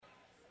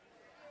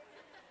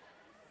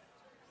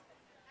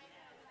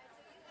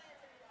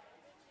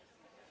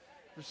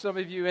For some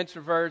of you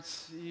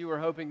introverts, you were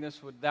hoping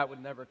that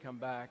would never come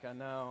back, I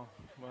know.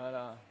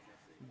 But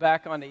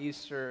back on to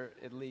Easter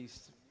at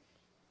least.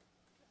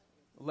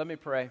 Let me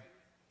pray,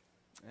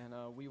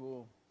 and we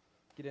will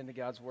get into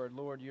God's Word.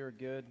 Lord, you're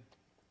good.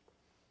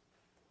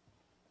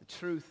 The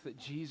truth that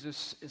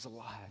Jesus is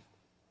alive.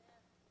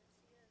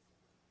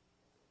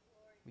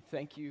 We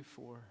thank you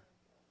for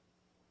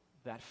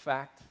that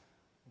fact,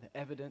 the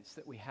evidence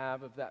that we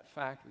have of that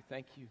fact. We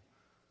thank you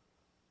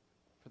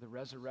for the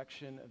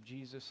resurrection of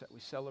Jesus that we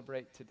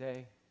celebrate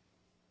today.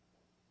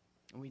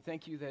 And we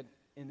thank you that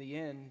in the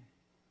end,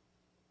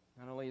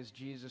 not only is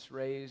Jesus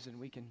raised and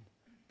we can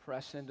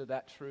press into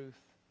that truth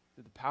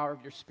through the power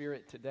of your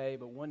Spirit today,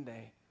 but one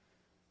day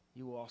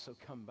you will also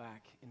come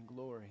back in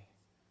glory.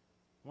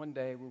 One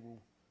day we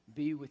will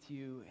be with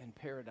you in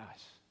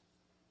paradise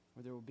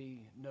where there will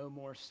be no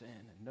more sin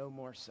and no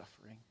more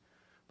suffering.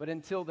 But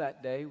until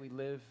that day, we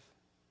live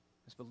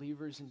as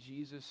believers in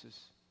Jesus, as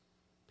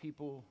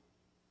people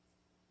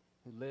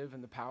who live in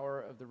the power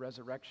of the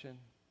resurrection.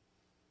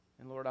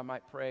 And Lord, I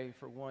might pray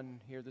for one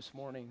here this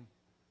morning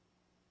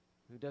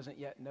who doesn't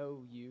yet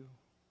know you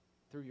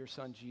through your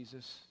Son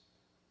Jesus.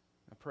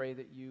 I pray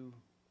that you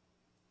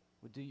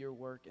would do your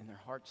work in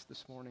their hearts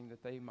this morning,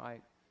 that they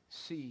might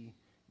see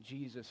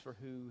Jesus for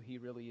who he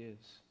really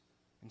is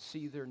and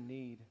see their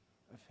need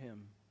of him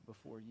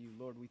before you.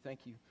 Lord, we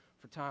thank you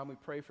for time. We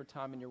pray for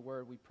time in your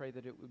word. We pray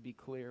that it would be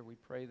clear. We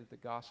pray that the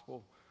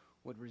gospel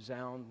would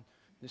resound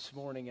this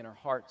morning in our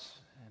hearts,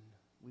 and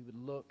we would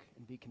look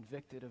and be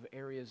convicted of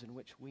areas in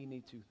which we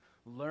need to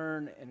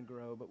learn and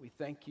grow. But we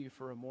thank you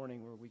for a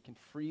morning where we can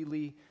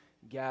freely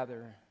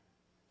gather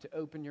to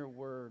open your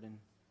word and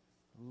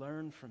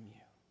learn from you.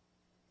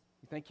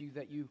 We thank you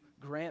that you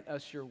grant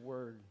us your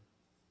word,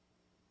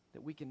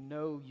 that we can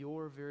know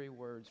your very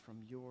words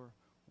from your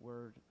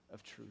word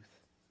of truth.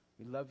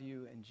 We love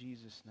you in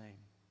Jesus' name.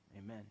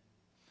 Amen.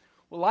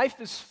 Well, life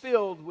is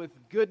filled with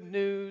good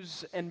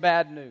news and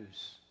bad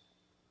news.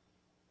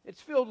 It's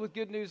filled with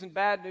good news and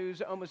bad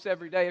news almost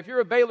every day. If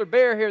you're a Baylor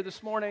Bear here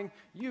this morning,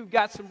 you've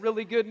got some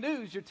really good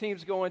news. Your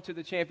team's going to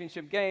the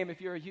championship game. If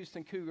you're a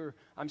Houston Cougar,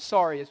 I'm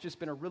sorry. It's just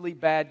been a really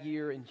bad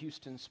year in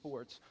Houston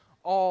sports.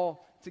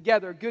 All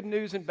together, good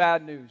news and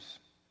bad news.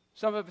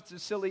 Some of it's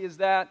as silly as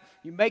that.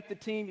 You make the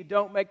team, you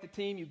don't make the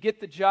team. You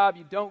get the job,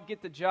 you don't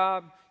get the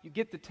job. You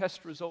get the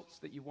test results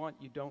that you want,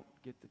 you don't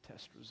get the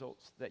test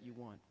results that you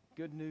want.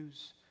 Good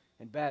news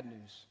and bad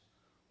news.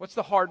 What's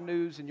the hard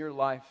news in your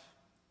life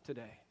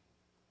today?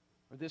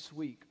 Or this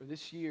week, or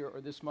this year,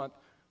 or this month?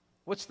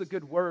 What's the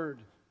good word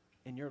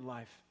in your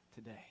life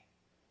today?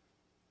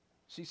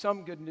 See,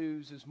 some good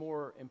news is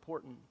more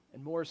important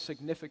and more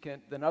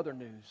significant than other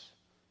news.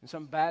 And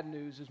some bad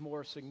news is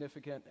more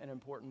significant and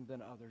important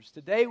than others.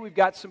 Today we've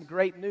got some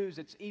great news.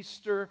 It's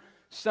Easter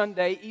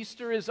Sunday.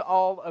 Easter is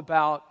all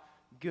about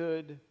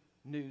good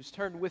news.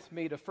 Turn with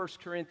me to 1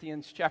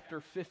 Corinthians chapter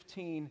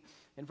 15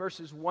 and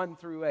verses 1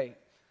 through 8.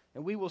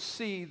 And we will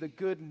see the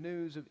good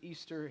news of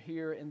Easter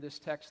here in this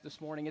text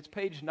this morning. It's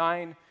page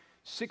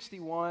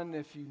 961.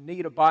 If you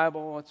need a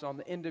Bible, it's on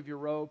the end of your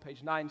row,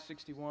 page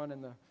 961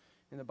 in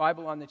the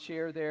Bible on the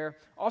chair there.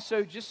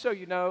 Also, just so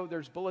you know,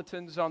 there's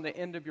bulletins on the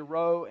end of your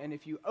row. And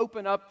if you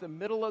open up the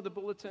middle of the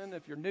bulletin,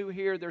 if you're new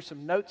here, there's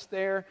some notes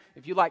there.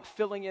 If you like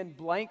filling in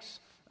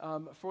blanks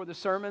for the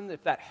sermon,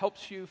 if that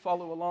helps you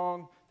follow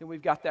along, then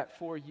we've got that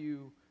for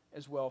you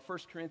as well. 1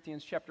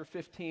 Corinthians chapter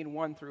 15,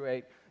 1 through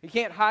 8. You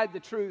can't hide the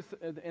truth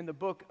in the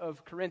book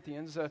of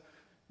Corinthians.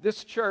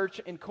 This church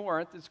in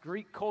Corinth, this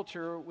Greek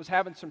culture, was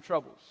having some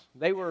troubles.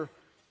 They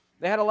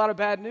had a lot of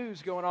bad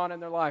news going on in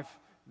their life.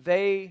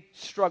 They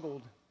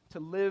struggled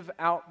to live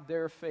out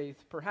their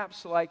faith,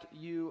 perhaps like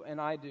you and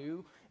I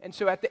do. And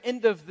so at the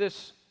end of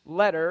this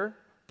letter,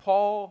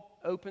 Paul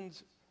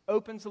opens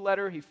the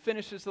letter. He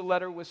finishes the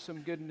letter with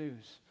some good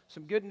news.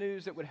 Some good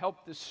news that would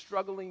help this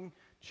struggling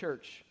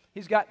church.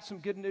 He's got some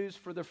good news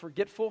for the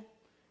forgetful.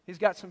 He's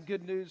got some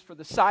good news for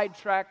the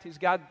sidetracked. He's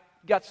got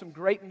some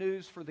great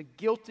news for the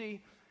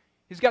guilty.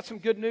 He's got some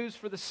good news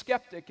for the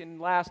skeptic.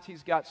 And last,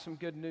 he's got some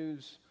good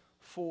news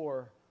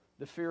for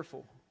the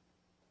fearful.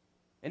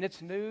 And it's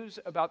news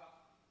about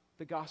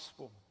the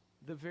gospel,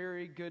 the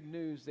very good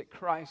news that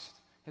Christ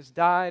has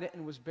died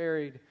and was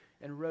buried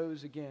and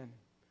rose again.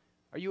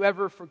 Are you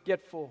ever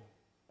forgetful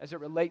as it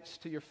relates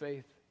to your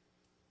faith?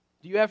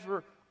 Do you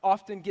ever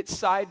often get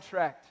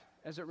sidetracked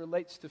as it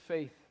relates to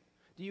faith?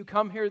 Do you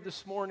come here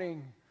this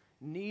morning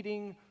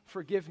needing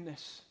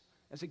forgiveness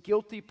as a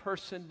guilty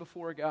person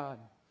before God?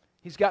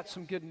 He's got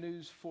some good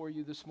news for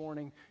you this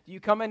morning. Do you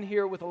come in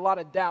here with a lot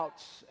of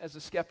doubts as a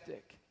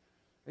skeptic?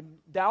 And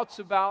doubts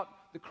about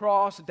the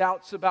cross,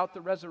 doubts about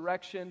the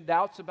resurrection,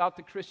 doubts about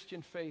the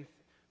Christian faith?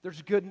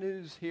 There's good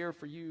news here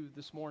for you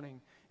this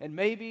morning. And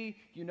maybe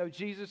you know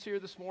Jesus here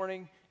this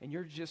morning and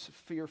you're just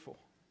fearful.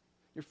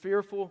 You're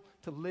fearful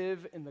to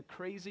live in the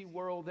crazy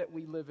world that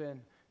we live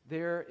in.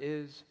 There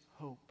is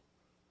hope.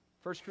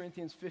 1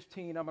 Corinthians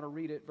 15, I'm going to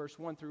read it, verse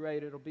 1 through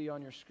 8. It'll be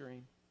on your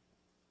screen.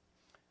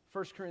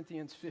 1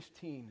 Corinthians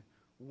 15,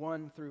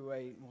 1 through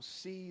 8. We'll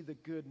see the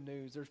good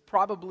news. There's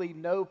probably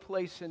no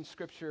place in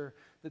Scripture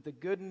that the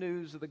good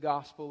news of the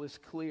gospel is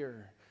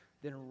clearer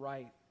than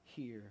right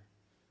here.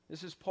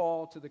 This is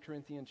Paul to the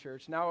Corinthian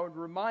church. Now I would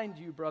remind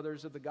you,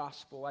 brothers, of the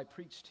gospel I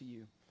preached to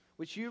you,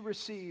 which you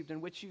received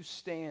and which you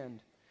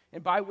stand,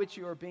 and by which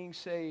you are being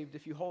saved,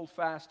 if you hold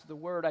fast to the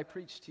word I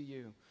preached to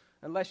you,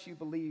 unless you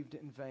believed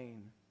in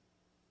vain.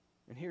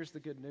 And here's the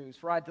good news.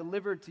 For I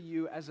delivered to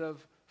you as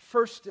of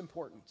first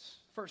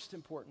importance,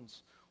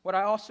 what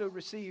I also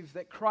received,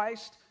 that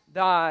Christ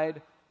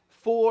died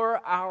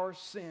for our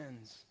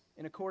sins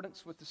in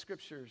accordance with the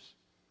Scriptures,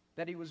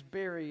 that he was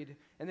buried,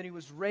 and that he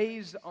was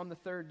raised on the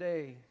third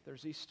day,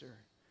 there's Easter,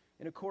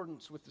 in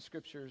accordance with the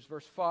Scriptures.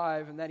 Verse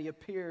 5, and that he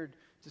appeared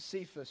to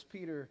Cephas,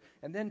 Peter,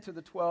 and then to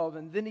the 12,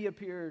 and then he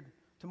appeared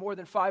to more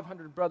than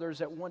 500 brothers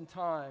at one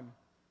time,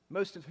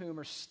 most of whom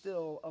are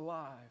still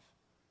alive,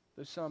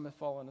 though some have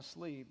fallen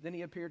asleep. Then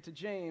he appeared to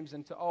James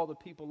and to all the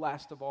people.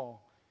 Last of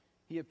all,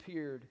 he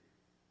appeared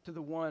to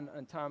the one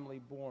untimely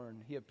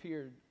born. He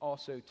appeared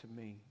also to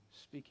me,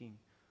 speaking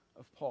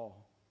of Paul.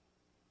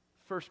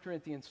 1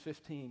 Corinthians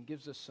 15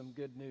 gives us some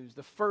good news.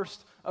 The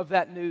first of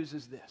that news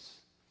is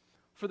this.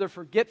 For the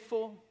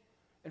forgetful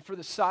and for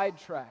the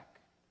sidetracked,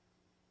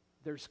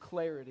 there's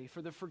clarity.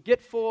 For the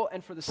forgetful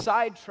and for the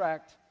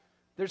sidetracked,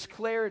 there's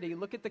clarity.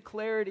 Look at the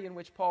clarity in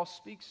which Paul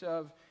speaks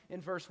of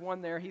in verse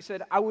 1 there. He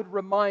said, I would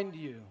remind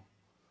you.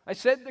 I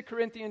said the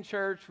Corinthian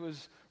church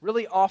was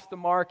really off the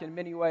mark in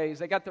many ways.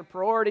 They got their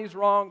priorities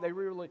wrong. They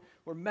really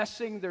were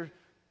messing their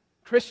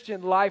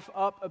Christian life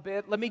up a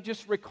bit. Let me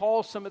just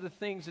recall some of the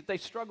things that they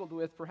struggled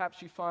with.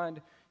 Perhaps you find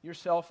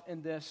yourself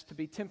in this, to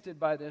be tempted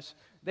by this.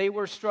 They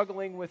were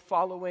struggling with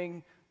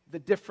following the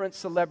different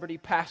celebrity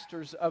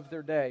pastors of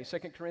their day. 2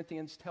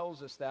 Corinthians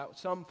tells us that.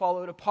 Some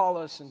followed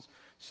Apollos and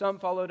some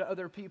followed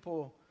other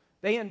people.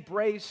 They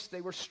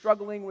were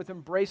struggling with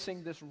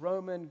embracing this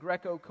Roman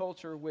Greco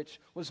culture, which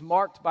was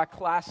marked by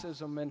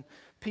classism and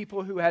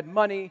people who had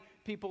money,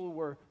 people who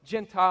were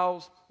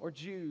Gentiles or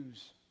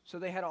Jews. So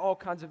they had all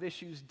kinds of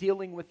issues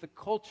dealing with the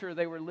culture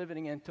they were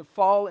living in, to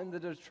fall into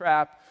the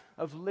trap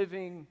of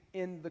living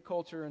in the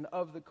culture and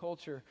of the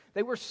culture.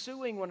 They were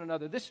suing one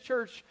another. This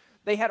church,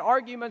 they had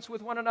arguments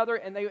with one another,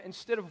 and they,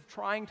 instead of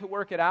trying to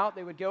work it out,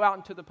 they would go out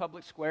into the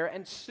public square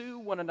and sue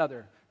one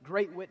another.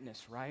 Great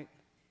witness, right?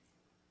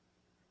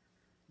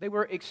 They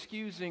were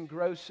excusing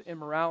gross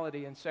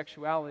immorality and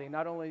sexuality.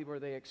 Not only were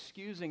they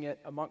excusing it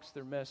amongst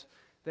their midst,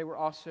 they were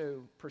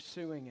also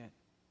pursuing it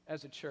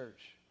as a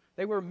church.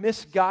 They were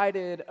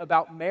misguided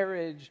about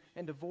marriage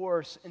and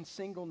divorce and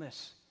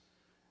singleness.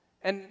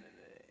 And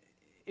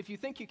if you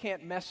think you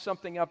can't mess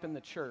something up in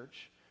the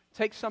church,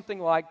 take something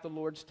like the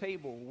Lord's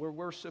table, where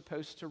we're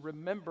supposed to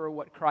remember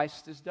what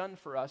Christ has done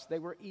for us. They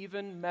were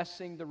even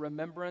messing the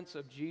remembrance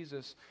of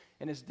Jesus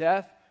and his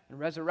death and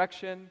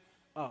resurrection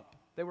up.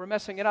 They were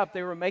messing it up.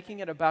 They were making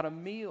it about a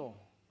meal.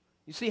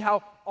 You see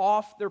how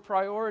off their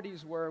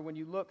priorities were when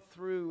you look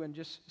through and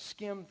just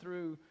skim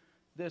through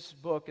this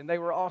book. And they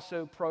were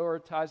also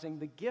prioritizing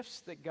the gifts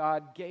that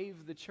God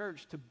gave the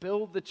church to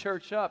build the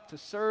church up, to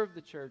serve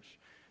the church.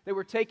 They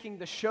were taking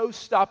the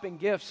show-stopping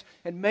gifts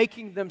and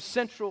making them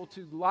central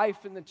to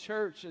life in the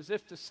church, as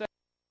if to say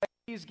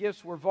these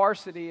gifts were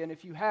varsity, and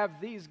if you have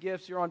these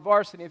gifts, you're on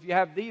varsity. If you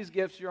have these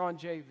gifts, you're on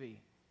JV.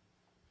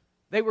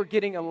 They were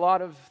getting a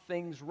lot of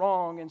things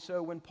wrong, and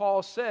so when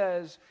Paul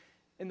says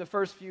in the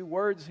first few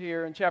words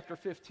here in chapter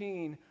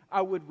 15,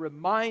 I would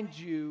remind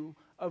you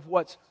of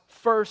what's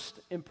first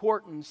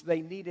importance,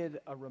 they needed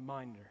a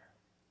reminder.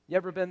 You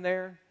ever been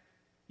there?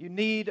 You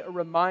need a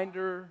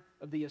reminder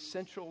of the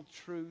essential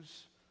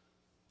truths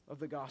of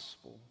the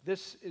gospel.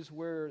 This is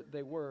where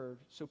they were,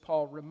 so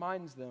Paul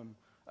reminds them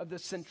of the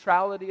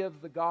centrality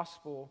of the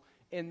gospel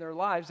in their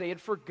lives. They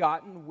had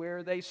forgotten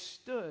where they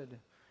stood.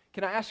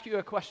 Can I ask you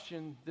a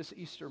question this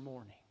Easter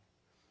morning?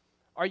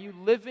 Are you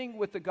living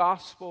with the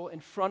gospel in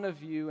front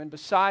of you, and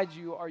beside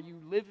you, are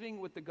you living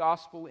with the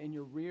gospel in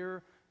your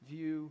rear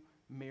view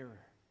mirror?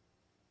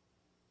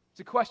 It's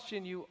a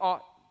question you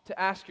ought to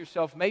ask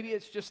yourself. Maybe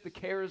it's just the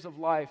cares of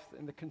life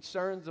and the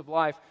concerns of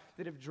life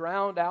that have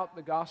drowned out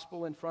the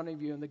gospel in front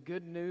of you and the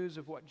good news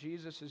of what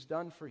Jesus has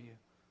done for you.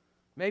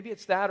 Maybe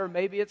it's that, or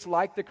maybe it's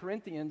like the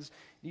Corinthians.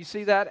 You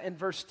see that in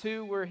verse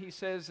 2 where he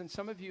says, and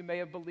some of you may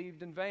have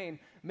believed in vain.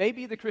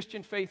 Maybe the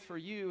Christian faith for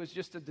you is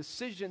just a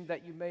decision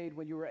that you made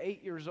when you were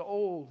 8 years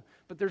old,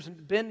 but there's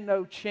been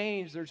no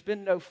change. There's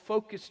been no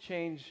focus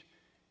change.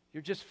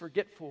 You're just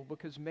forgetful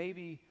because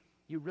maybe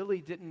you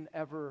really didn't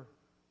ever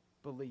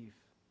believe.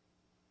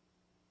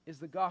 Is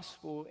the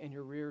gospel in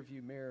your rear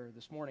view mirror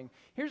this morning?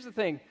 Here's the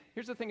thing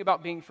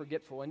about being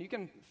forgetful. And you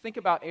can think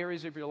about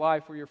areas of your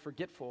life where you're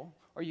forgetful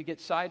or you get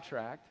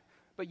sidetracked.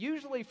 But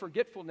usually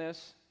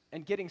forgetfulness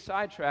and getting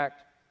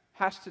sidetracked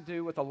has to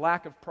do with a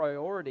lack of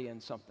priority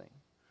in something.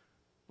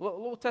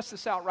 We'll test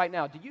this out right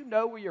now. Do you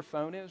know where your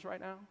phone is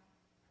right now?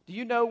 Do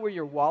you know where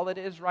your wallet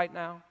is right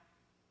now?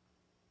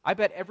 I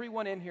bet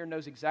everyone in here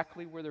knows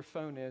exactly where their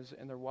phone is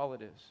and their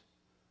wallet is.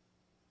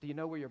 Do you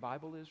know where your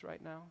Bible is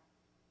right now?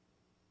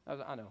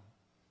 I know.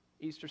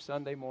 Easter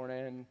Sunday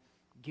morning,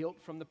 guilt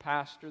from the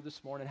pastor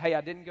this morning. Hey,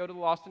 I didn't go to the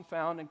Lost and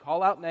Found and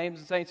call out names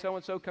and say,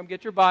 so-and-so, come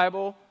get your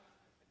Bible.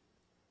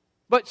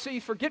 But see,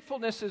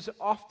 forgetfulness is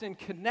often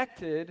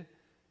connected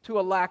to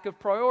a lack of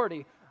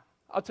priority.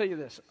 I'll tell you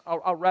this.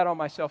 I'll rat on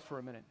myself for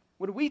a minute.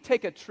 When we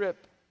take a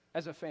trip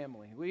as a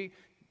family, we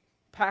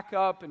pack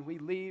up and we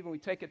leave and we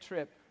take a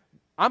trip.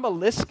 I'm a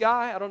list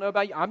guy. I don't know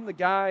about you. I'm the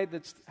guy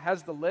that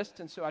has the list,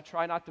 and so I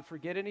try not to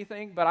forget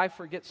anything, but I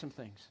forget some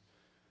things.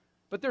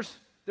 But there's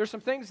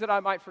some things that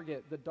I might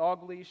forget. The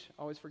dog leash.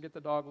 I always forget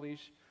the dog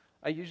leash.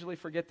 I usually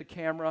forget the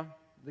camera,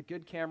 the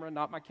good camera,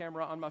 not my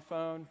camera on my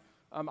phone.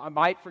 I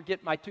might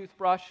forget my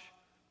toothbrush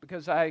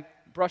because I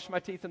brushed my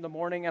teeth in the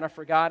morning and I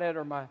forgot it,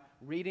 or my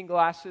reading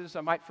glasses.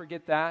 I might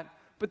forget that.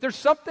 But there's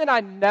something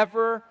I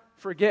never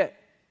forget.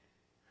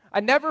 I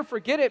never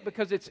forget it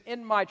because it's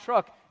in my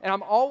truck, and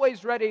I'm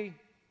always ready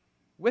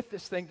with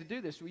this thing to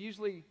do this.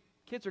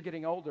 Kids are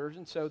getting older,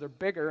 and so they're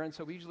bigger, and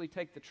so we usually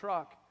take the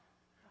truck.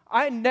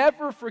 I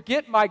never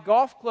forget my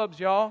golf clubs,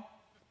 y'all,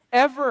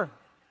 ever.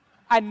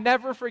 I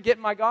never forget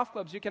my golf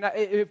clubs.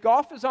 If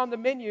golf is on the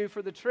menu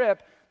for the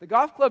trip, the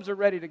golf clubs are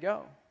ready to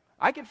go.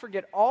 I can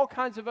forget all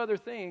kinds of other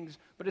things,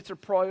 but it's a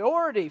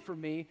priority for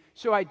me,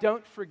 so I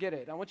don't forget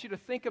it. I want you to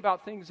think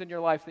about things in your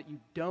life that you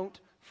don't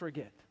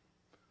forget.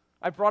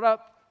 I brought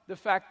up the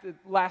fact that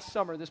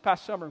this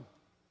past summer,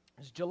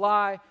 it's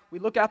July, we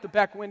look out the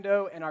back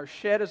window and our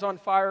shed is on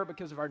fire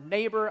because of our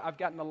neighbor. I've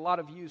gotten a lot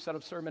of use out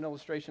of sermon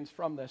illustrations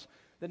from this.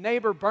 The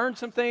neighbor burned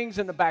some things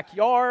in the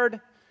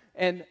backyard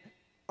and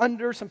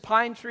under some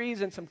pine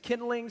trees and some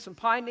kindling, some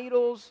pine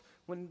needles,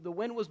 when the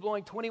wind was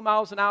blowing 20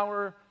 miles an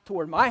hour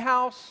toward my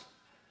house.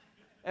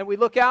 And we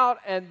look out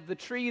and the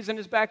trees in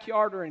his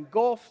backyard are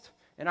engulfed,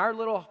 and our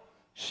little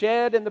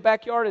shed in the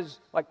backyard is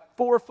like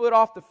 4 foot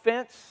off the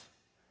fence.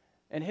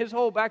 And his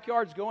whole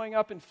backyard's going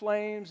up in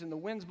flames, and the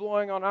wind's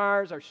blowing on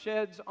ours, our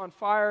shed's on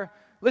fire.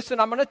 Listen,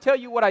 I'm going to tell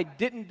you what I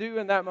didn't do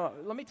in that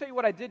moment. Let me tell you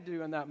what I did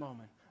do in that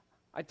moment.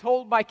 I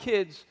told my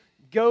kids,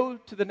 go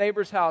to the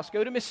neighbor's house,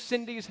 go to Miss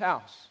Cindy's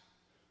house.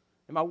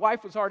 And my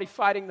wife was already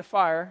fighting the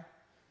fire.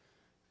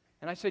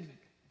 And I said,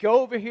 go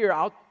over here.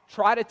 I'll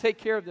try to take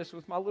care of this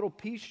with my little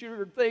pea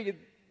shooter thing.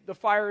 The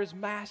fire is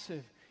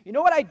massive. You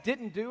know what I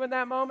didn't do in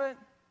that moment?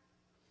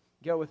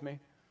 Go with me.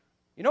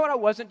 You know what I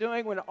wasn't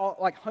doing when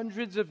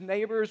hundreds of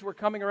neighbors were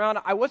coming around?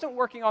 I wasn't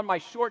working on my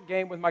short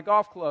game with my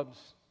golf clubs.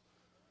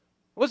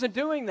 I wasn't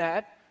doing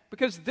that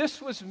because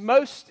this was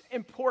most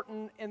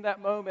important in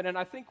that moment. And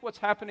I think what's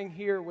happening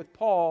here with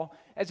Paul,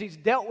 as he's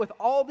dealt with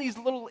all these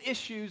little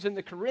issues in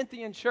the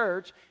Corinthian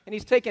church, and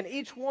he's taken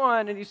each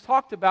one and he's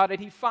talked about it,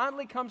 he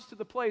finally comes to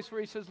the place where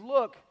he says,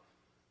 look,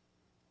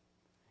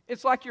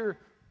 it's like you're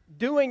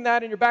doing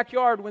that in your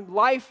backyard when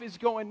life is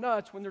going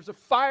nuts, when there's a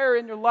fire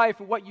in your life,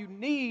 and what you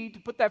need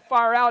to put that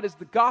fire out is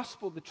the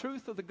gospel, the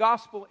truth of the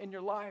gospel in your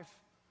life.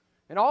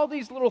 And all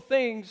these little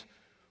things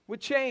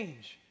would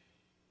change.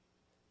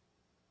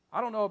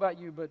 I don't know about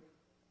you, but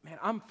man,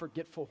 I'm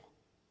forgetful.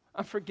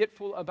 I'm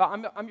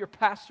your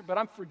pastor, but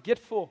I'm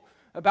forgetful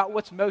about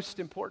what's most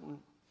important.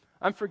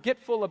 I'm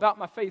forgetful about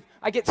my faith.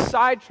 I get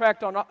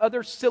sidetracked on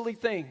other silly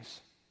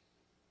things.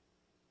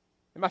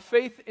 And my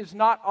faith is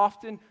not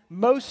often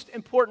most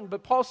important,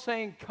 but Paul's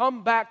saying,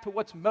 come back to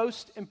what's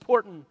most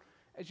important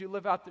as you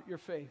live out your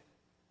faith.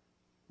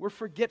 We're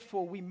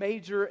forgetful. We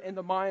major in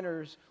the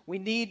minors. We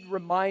need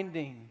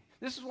reminding.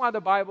 This is why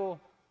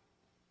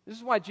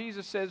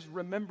Jesus says,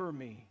 remember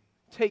me.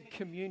 Take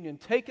communion.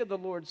 Take of the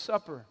Lord's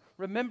Supper.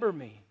 Remember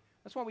me.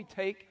 That's why we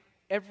take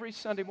every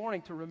Sunday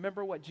morning to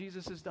remember what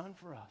Jesus has done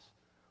for us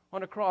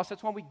on a cross.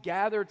 That's why we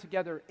gather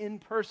together in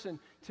person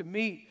to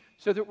meet,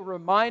 so that we're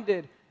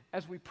reminded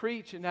as we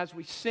preach and as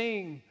we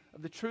sing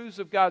of the truths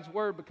of God's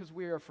word, because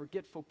we are a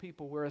forgetful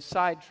people. We're a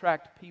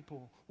sidetracked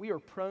people. We are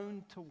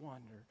prone to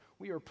wander.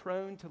 We are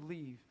prone to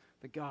leave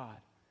the God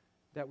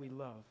that we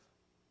love.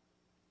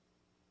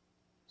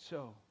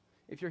 So,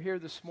 if you're here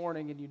this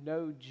morning and you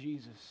know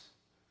Jesus,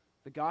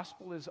 the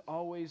gospel is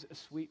always a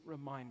sweet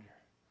reminder.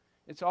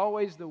 It's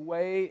always the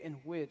way in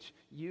which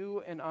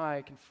you and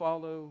I can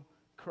follow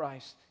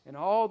Christ in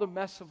all the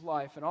mess of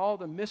life and all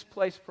the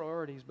misplaced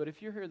priorities. But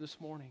if you're here this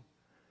morning,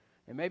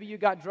 and maybe you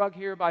got drugged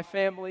here by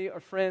family or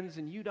friends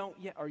and you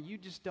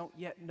just don't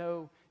yet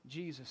know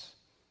Jesus.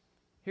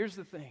 Here's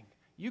the thing.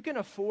 You can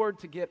afford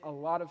to get a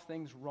lot of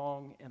things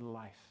wrong in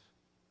life.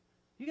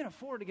 You can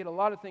afford to get a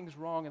lot of things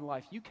wrong in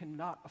life. You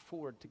cannot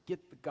afford to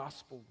get the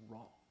gospel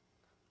wrong.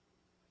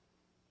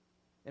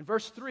 And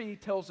verse 3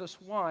 tells us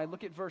why.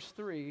 Look at verse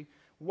 3.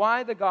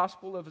 Why the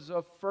gospel is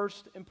of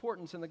first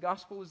importance. And the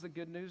gospel is the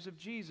good news of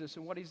Jesus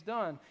and what he's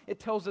done. It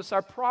tells us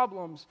our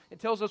problems. It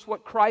tells us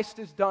what Christ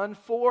has done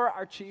for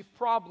our chief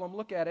problem.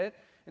 Look at it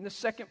in the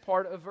second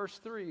part of verse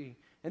 3.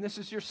 And this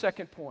is your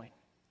second point.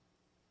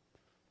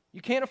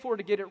 You can't afford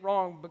to get it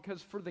wrong,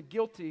 because for the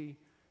guilty,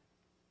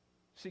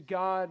 see,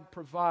 God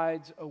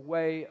provides a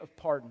way of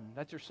pardon.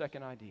 That's your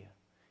second idea.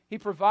 He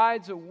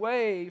provides a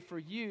way for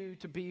you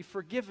to be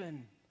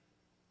forgiven.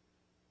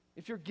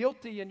 If you're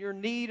guilty and you're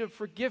in need of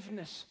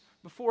forgiveness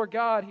before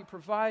God, he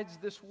provides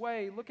this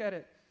way. Look at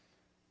it.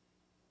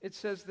 it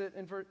says that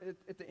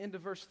at the end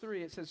of verse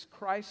 3, it says,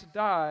 Christ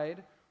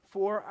died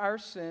for our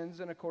sins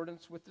in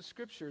accordance with the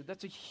Scripture.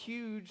 That's a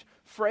huge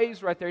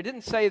phrase right there. It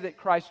didn't say that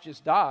Christ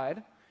just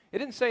died. It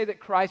didn't say that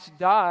Christ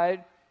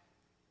died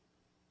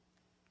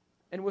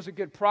and was a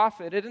good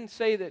prophet. It didn't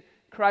say that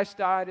Christ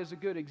died as a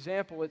good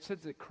example. It says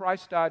that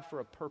Christ died for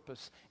a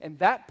purpose. And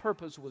that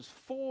purpose was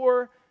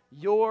for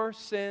your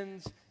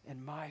sins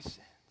and my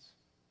sins.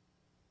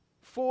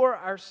 For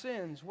our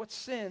sins. What's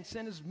sin?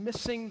 Sin is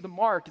missing the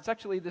mark. It's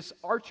actually this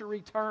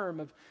archery term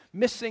of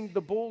missing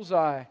the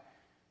bullseye.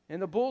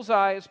 And the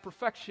bullseye is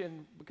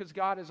perfection because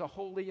God is a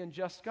holy and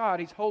just God.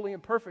 He's holy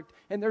and perfect.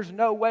 And there's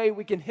no way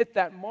we can hit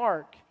that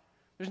mark.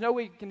 There's no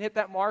way we can hit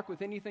that mark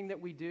with anything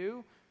that we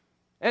do.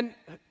 And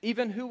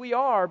even who we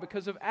are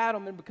because of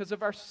Adam and because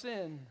of our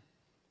sin.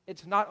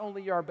 It's not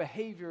only our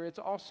behavior, it's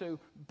also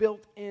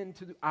built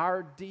into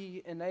our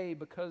DNA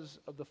because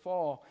of the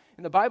fall.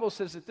 And the Bible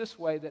says it this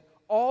way, that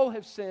all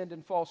have sinned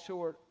and fall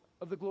short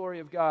of the glory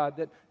of God,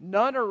 that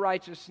none are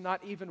righteous,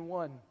 not even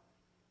one.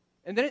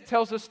 And then it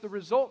tells us the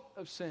result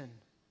of sin,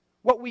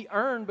 what we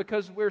earn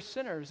because we're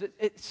sinners.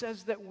 It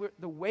says that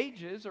the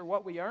wages, or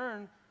what we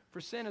earn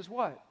for sin, is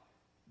what?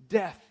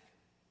 Death.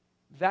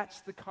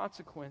 That's the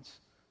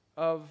consequence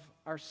of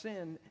our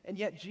sin. And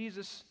yet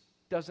Jesus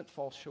doesn't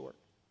fall short.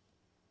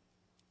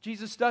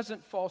 Jesus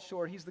doesn't fall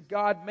short. He's the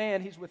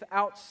God-man. He's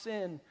without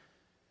sin.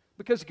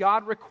 Because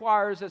God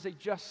requires, as a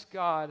just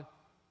God,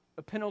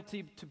 a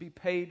penalty to be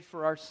paid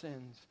for our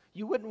sins.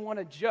 You wouldn't want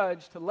a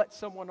judge to let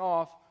someone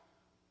off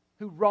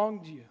who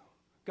wronged you.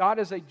 God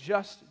is a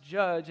just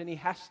judge, and He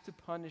has to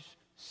punish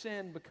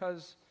sin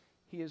because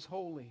He is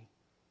holy.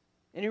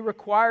 And He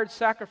required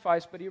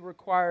sacrifice, but He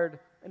required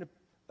an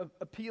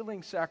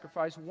appealing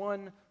sacrifice,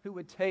 one who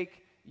would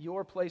take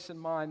your place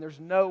and mine. There's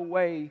no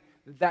way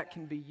that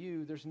can be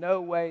you. There's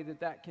no way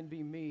that can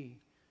be me.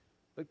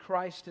 But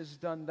Christ has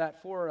done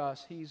that for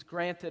us. He's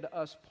granted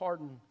us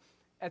pardon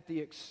at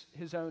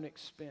His own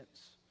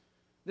expense.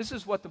 This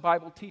is what the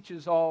Bible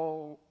teaches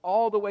all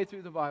the way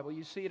through the Bible.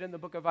 You see it in the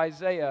book of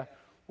Isaiah,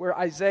 where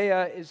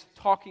Isaiah is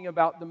talking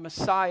about the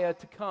Messiah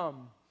to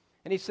come.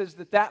 And he says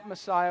that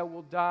Messiah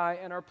will die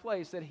in our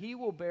place, that He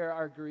will bear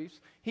our griefs,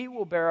 He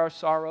will bear our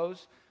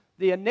sorrows.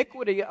 The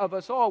iniquity of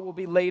us all will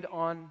be laid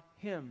on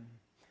Him.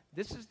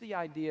 This is the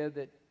idea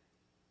that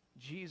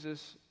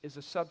Jesus is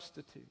a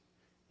substitute.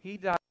 He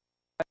died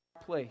in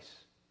our place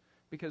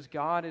because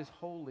God is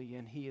holy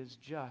and He is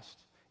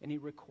just, and He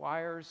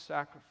requires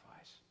sacrifice.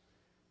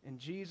 And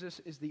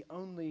Jesus is the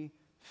only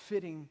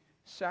fitting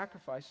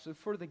sacrifice. So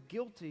for the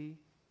guilty,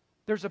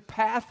 there's a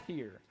path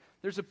here.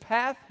 There's a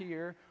path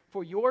here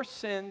for your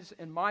sins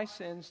and my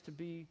sins to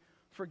be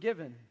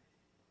forgiven.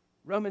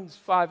 Romans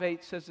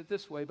 5:8 says it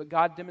this way, but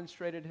God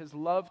demonstrated His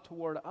love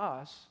toward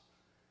us,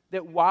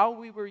 that while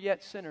we were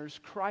yet sinners,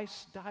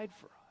 Christ died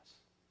for us.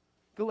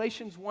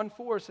 Galatians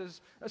 1:4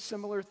 says a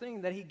similar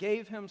thing, that He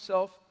gave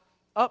Himself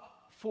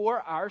up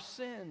for our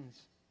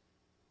sins.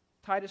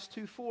 Titus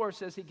 2:4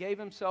 says He gave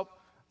Himself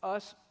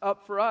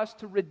up for us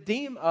to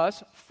redeem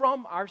us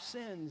from our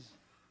sins.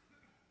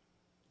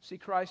 See,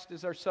 Christ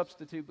is our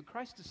substitute, but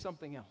Christ is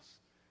something else.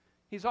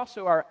 He's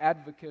also our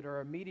advocate or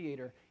our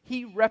mediator.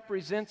 He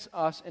represents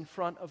us in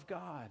front of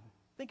God.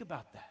 Think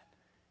about that.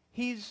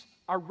 He's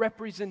our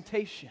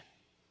representation.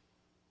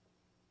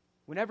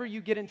 Whenever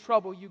you get in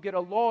trouble, you get a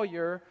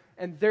lawyer,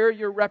 and they're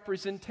your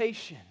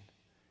representation.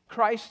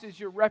 Christ is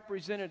your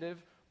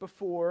representative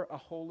before a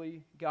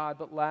holy God.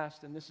 But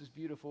last, and this is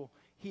beautiful,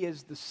 He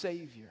is the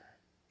Savior.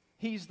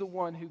 He's the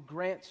one who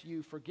grants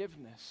you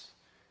forgiveness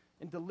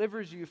and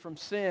delivers you from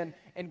sin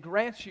and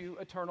grants you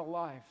eternal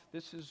life.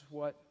 This is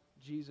what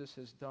Jesus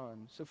has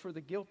done. So for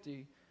the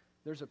guilty,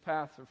 there's a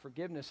path for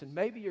forgiveness. And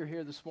maybe you're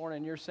here this morning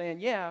and you're saying,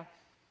 yeah,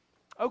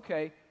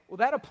 okay, well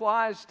that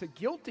applies to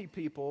guilty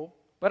people,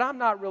 but I'm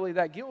not really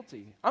that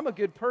guilty. I'm a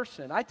good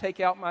person. I take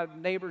out my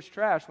neighbor's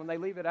trash. When they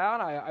leave it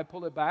out, I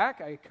pull it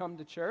back. I come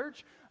to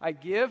church. I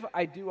give.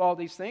 I do all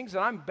these things.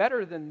 And I'm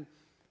better than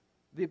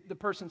the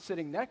person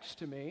sitting next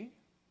to me.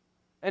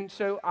 And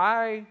so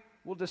I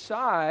will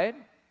decide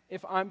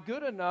if I'm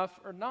good enough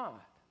or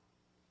not.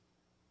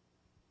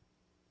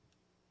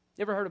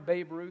 You ever heard of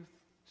Babe Ruth,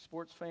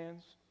 sports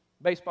fans?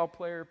 Baseball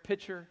player,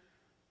 pitcher,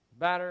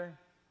 batter,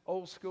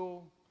 old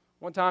school.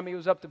 One time he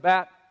was up to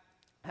bat,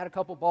 had a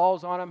couple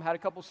balls on him, had a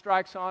couple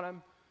strikes on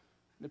him.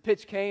 The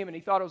pitch came and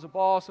he thought it was a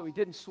ball, so he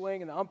didn't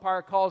swing, and the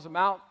umpire calls him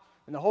out,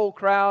 and the whole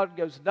crowd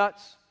goes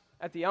nuts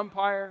at the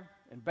umpire.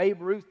 And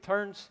Babe Ruth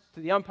turns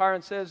to the umpire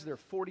and says, there are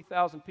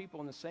 40,000 people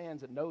in the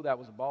stands that know that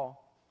was a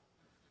ball.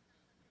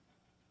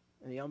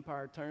 And the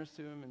umpire turns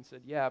to him and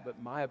said, yeah,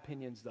 but my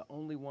opinion's the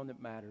only one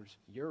that matters.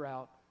 You're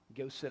out.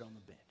 Go sit on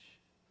the bench.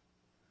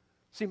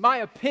 See, my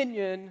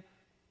opinion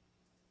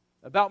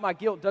about my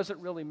guilt doesn't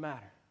really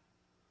matter.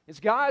 It's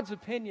God's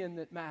opinion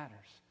that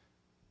matters.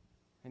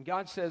 And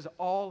God says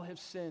all have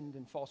sinned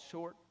and fall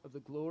short of the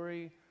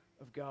glory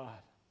of God.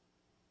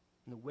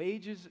 And the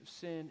wages of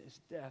sin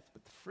is death,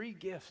 but the free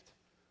gift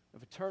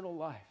of eternal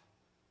life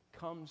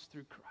comes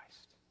through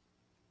Christ.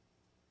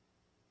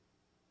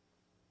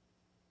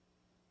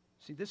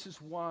 See, this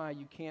is why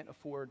you can't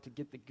afford to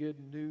get the good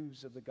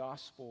news of the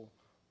gospel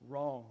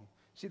wrong.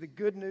 See, the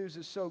good news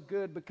is so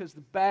good because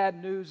the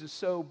bad news is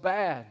so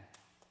bad.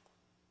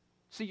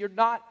 See,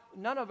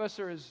 none of us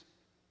are as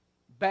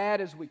bad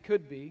as we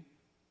could be.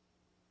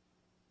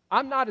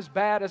 I'm not as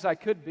bad as I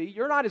could be.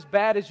 You're not as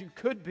bad as you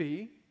could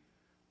be.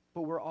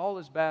 But we're all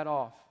as bad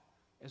off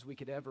as we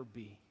could ever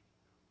be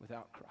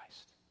without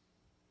Christ.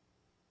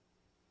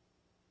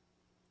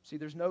 See,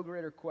 there's no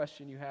greater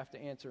question you have to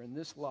answer in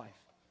this life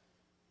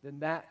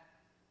than that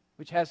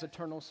which has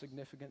eternal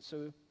significance.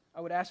 So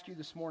I would ask you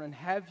this morning,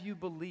 have you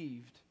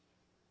believed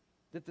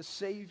that the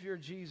Savior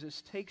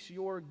Jesus takes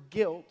your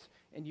guilt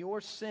and your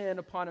sin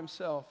upon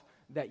himself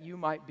that you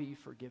might be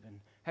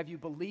forgiven? Have you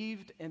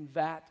believed in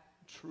that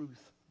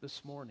truth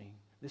this morning,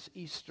 this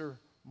Easter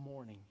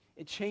morning?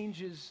 It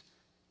changes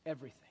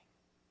everything.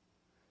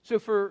 So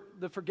for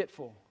the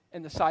forgetful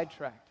and the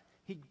sidetracked,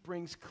 he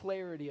brings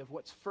clarity of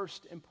what's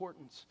first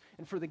importance.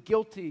 And for the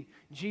guilty,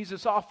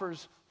 Jesus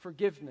offers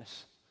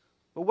forgiveness.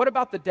 But what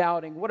about the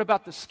doubting? What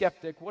about the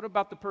skeptic? What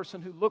about the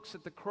person who looks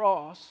at the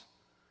cross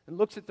and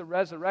looks at the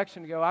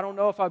resurrection and go, I don't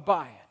know if I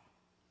buy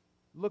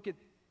it? Look at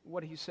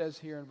what he says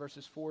here in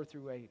verses 4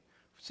 through 8.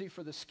 See,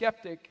 for the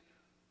skeptic,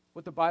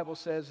 what the Bible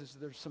says is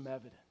there's some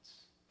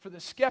evidence. For the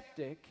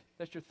skeptic,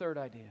 that's your third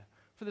idea.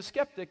 For the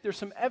skeptic, there's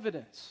some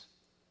evidence.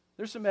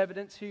 There's some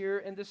evidence here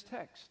in this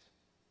text.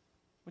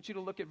 I want you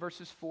to look at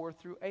verses 4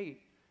 through 8.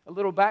 A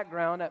little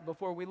background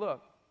before we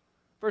look.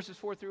 Verses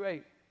 4 through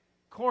 8.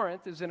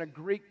 Corinth is in a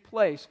Greek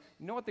place.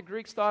 You know what the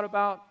Greeks thought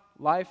about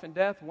life and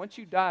death? Once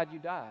you died, you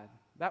died.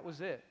 That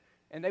was it.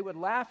 And they would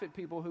laugh at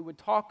people who would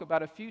talk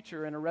about a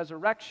future and a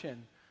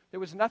resurrection. There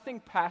was nothing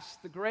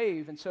past the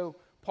grave. And so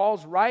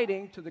Paul's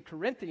writing to the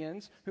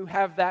Corinthians who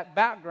have that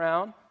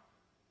background,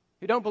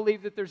 who don't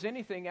believe that there's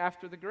anything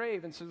after the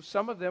grave. And so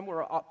some of them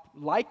were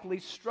likely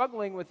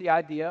struggling with the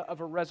idea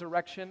of a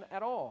resurrection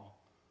at all.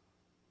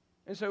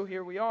 And so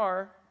here we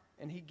are,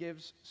 and he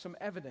gives some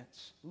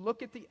evidence.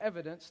 Look at the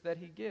evidence that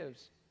he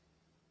gives.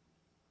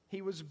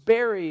 He was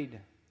buried.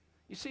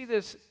 You see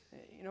this,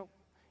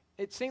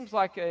 it seems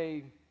like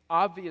an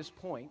obvious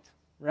point,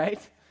 right?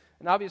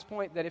 An obvious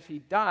point that if he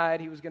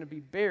died, he was going to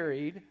be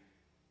buried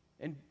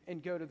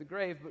and go to the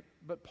grave.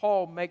 But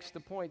Paul makes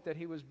the point that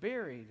he was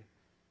buried.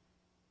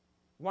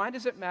 Why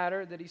does it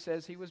matter that he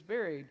says he was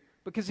buried?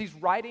 Because he's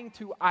writing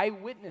to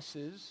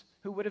eyewitnesses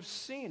who would have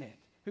seen it,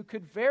 who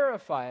could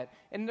verify it.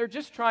 And they're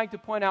just trying to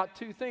point out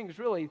two things,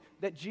 really.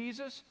 That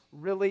Jesus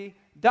really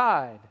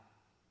died.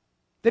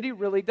 That he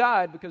really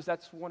died, because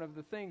that's one of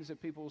the things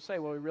that people will say,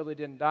 well, he really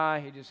didn't die,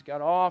 he just got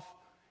off.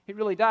 He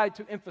really died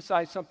to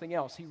emphasize something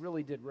else. He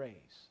really did raise.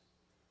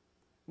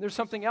 And there's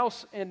something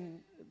else in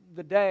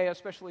the day,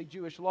 especially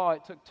Jewish law.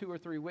 It took 2 or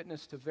 3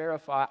 witnesses to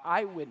verify,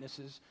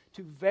 eyewitnesses,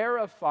 to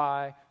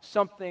verify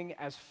something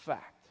as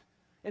fact.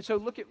 And so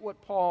look at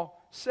what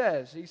Paul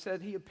says. He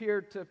said he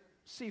appeared to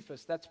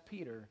Cephas, that's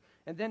Peter,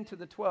 and then to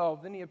the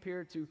 12. Then he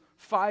appeared to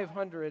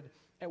 500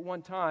 at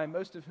one time,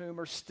 most of whom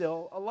are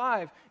still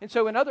alive. And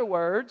so in other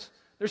words,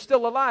 they're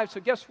still alive.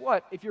 So guess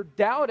what? If you're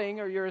doubting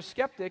or you're a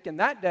skeptic in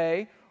that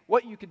day,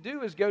 what you could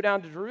do is go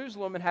down to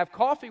Jerusalem and have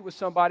coffee with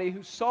somebody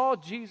who saw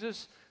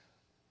Jesus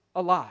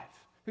alive,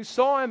 who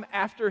saw him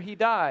after he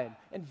died,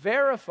 and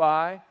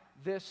verify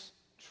this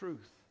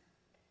truth.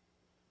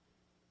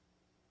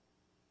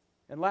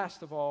 And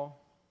last of all,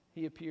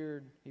 he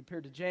appeared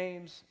to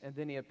James, and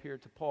then he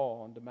appeared to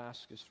Paul on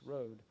Damascus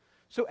Road.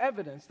 So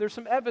evidence, there's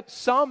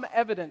some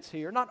evidence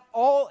here, not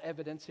all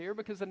evidence here,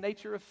 because the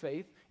nature of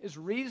faith is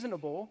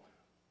reasonable,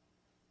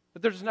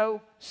 but there's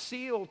no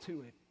seal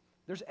to it.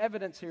 There's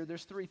evidence here.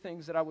 There's 3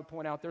 things that I would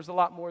point out. There's a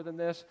lot more than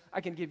this.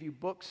 I can give you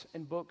books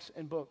and books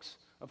and books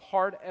of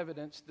hard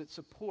evidence that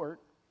support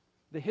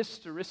the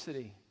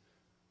historicity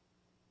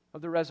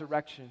of the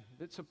resurrection,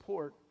 that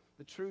support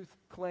the truth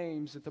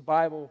claims that the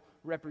Bible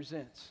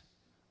represents.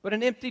 But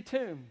an empty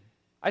tomb.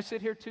 I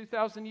sit here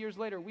 2,000 years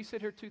later. We sit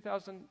here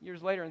 2,000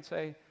 years later and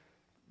say,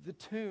 the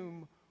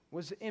tomb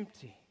was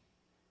empty.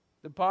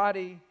 The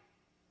body,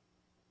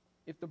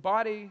 if the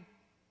body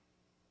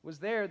was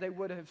there, they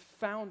would have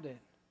found it.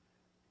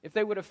 If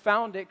they would have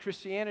found it,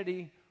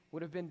 Christianity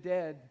would have been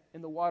dead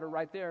in the water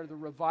right there. The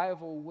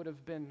revival would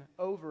have been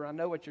over. I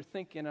know what you're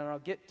thinking, and I'll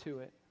get to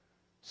it.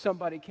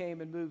 Somebody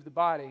came and moved the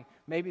body.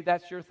 Maybe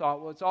that's your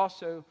thought. Well, it's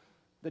also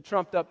the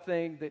trumped-up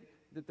thing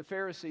that the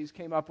Pharisees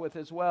came up with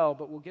as well,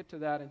 but we'll get to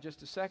that in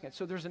just a second.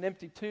 So there's an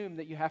empty tomb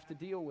that you have to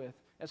deal with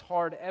as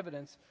hard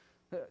evidence.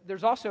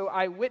 There's also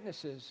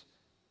eyewitnesses,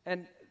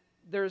 and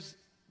there's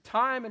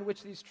time in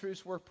which these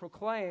truths were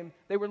proclaimed.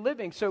 They were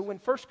living. So when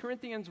 1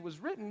 Corinthians was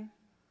written,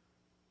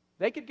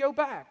 they could go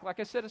back, like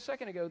I said a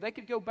second ago, they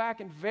could go back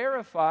and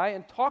verify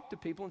and talk to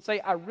people and say,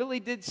 I really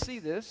did see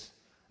this.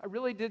 I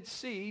really did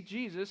see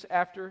Jesus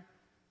after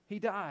he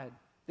died,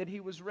 that he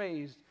was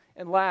raised.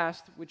 And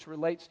last, which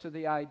relates to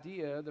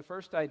the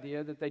first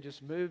idea that they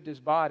just moved his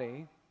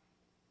body,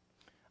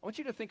 I want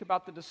you to think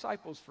about the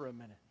disciples for a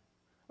minute.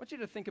 I want you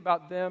to think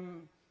about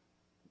them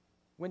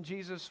when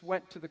Jesus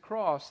went to the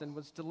cross and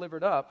was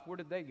delivered up. Where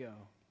did they go?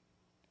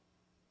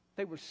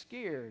 They were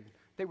scared.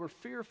 They were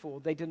fearful.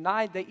 They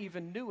denied they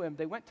even knew him.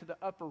 They went to the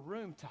upper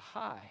room to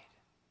hide.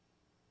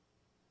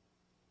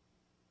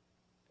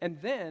 And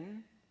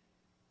then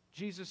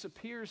Jesus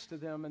appears to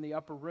them in the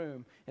upper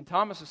room. And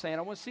Thomas is saying,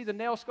 I want to see the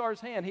nail scar's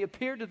hand. He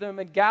appeared to them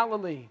in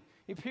Galilee.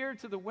 He appeared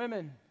to the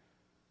women.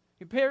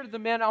 He appeared to the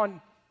men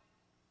on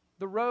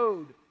the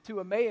road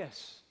to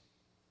Emmaus.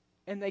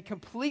 And they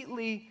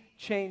completely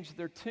changed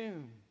their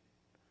tune.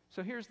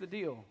 So here's the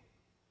deal.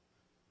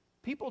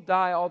 People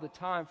die all the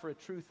time for a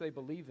truth they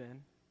believe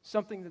in,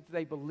 something that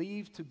they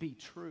believe to be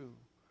true.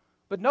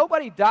 But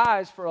nobody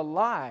dies for a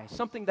lie,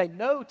 something they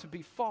know to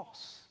be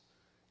false.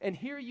 And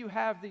here you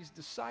have these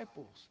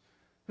disciples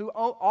who,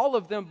 all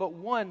of them but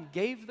one,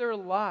 gave their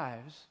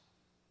lives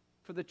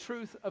for the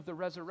truth of the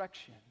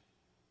resurrection.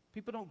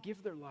 People don't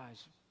give their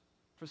lives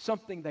for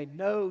something they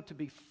know to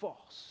be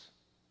false.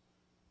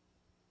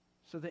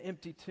 So the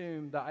empty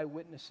tomb, the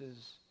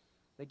eyewitnesses,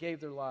 they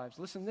gave their lives.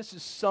 Listen, this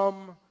is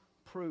some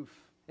proof.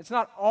 It's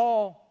not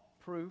all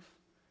proof.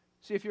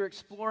 See, if you're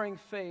exploring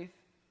faith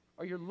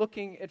or you're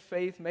looking at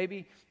faith,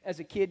 maybe as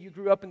a kid you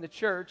grew up in the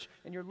church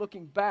and you're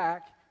looking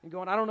back and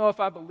going, I don't know if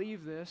I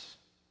believe this.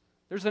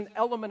 There's an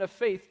element of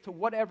faith to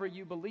whatever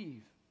you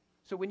believe.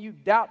 So when you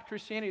doubt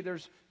Christianity,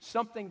 there's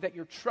something that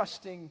you're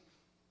trusting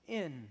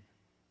in.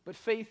 But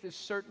faith is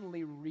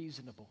certainly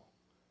reasonable.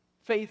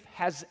 Faith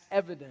has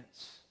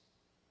evidence.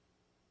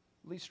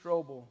 Lee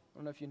Strobel, I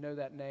don't know if you know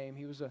that name.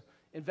 He was an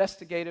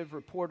investigative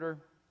reporter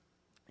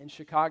in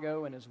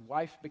Chicago, and his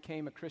wife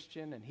became a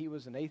Christian, and he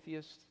was an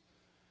atheist.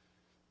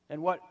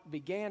 And what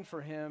began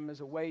for him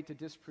as a way to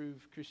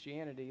disprove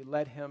Christianity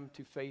led him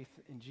to faith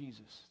in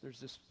Jesus.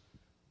 There's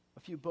a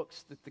few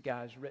books that the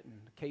guy's written.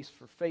 The Case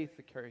for Faith,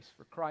 The Case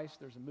for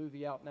Christ. There's a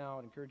movie out now.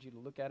 I'd encourage you to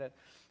look at it.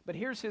 But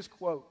here's his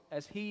quote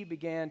as he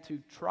began to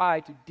try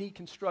to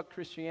deconstruct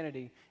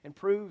Christianity and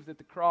prove that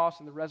the cross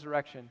and the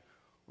resurrection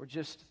were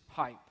just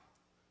hype.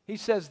 He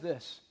says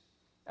this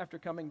after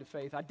coming to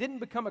faith: I didn't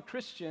become a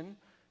Christian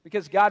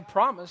because God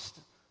promised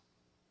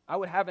I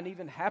would have an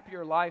even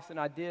happier life than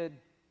I did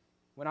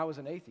when I was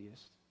an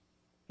atheist.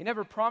 He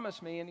never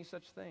promised me any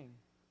such thing.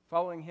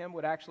 Following him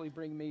would actually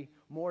bring me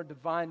more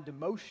divine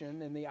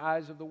demotion in the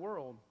eyes of the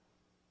world.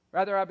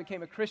 Rather, I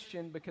became a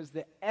Christian because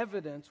the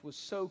evidence was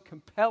so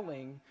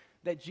compelling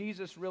that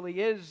Jesus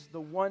really is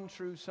the one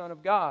true Son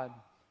of God,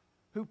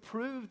 who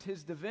proved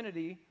his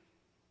divinity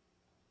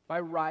by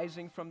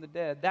rising from the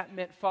dead. That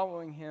meant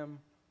following him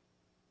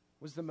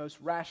was the most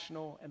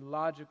rational and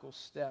logical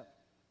step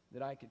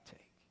that I could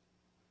take.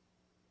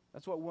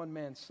 That's what one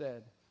man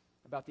said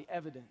about the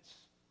evidence,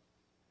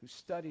 who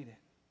studied it.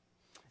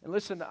 And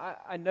listen,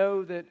 I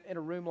know that in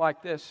a room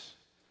like this,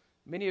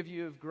 many of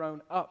you have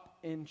grown up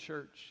in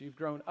church. You've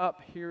grown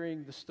up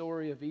hearing the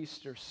story of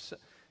Easter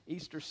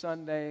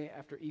Sunday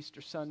after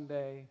Easter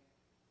Sunday,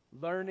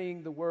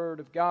 learning the Word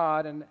of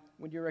God. And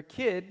when you're a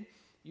kid,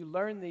 you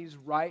learn these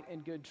right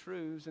and good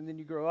truths, and then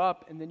you grow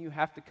up, and then you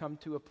have to come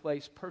to a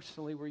place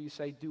personally where you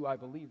say, do I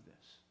believe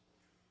this?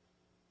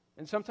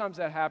 And sometimes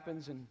that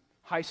happens in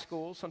high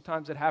school,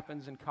 sometimes it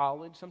happens in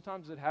college,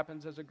 sometimes it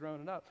happens as a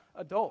grown-up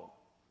adult.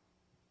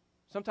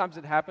 Sometimes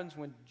it happens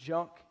when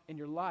junk in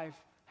your life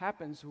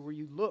happens where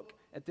you look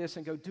at this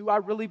and go, do I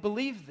really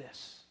believe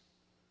this?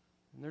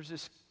 And there's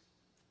this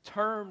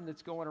term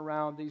that's going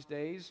around these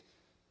days,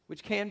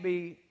 which can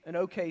be an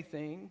okay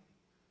thing,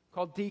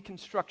 called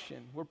deconstruction,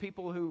 where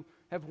people who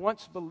have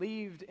once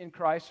believed in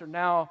Christ are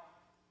now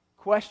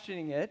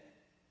questioning it,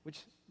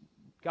 which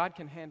God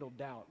can handle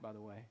doubt, by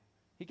the way.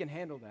 He can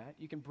handle that.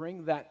 You can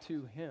bring that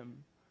to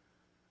him.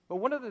 But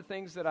one of the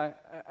things that I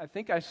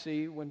think I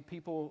see when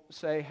people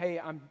say, hey,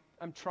 I'm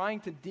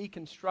trying to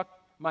deconstruct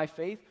my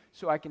faith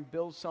so I can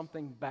build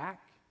something back,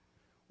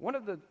 one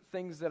of the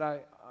things that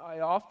I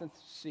often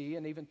see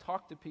and even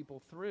talk to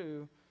people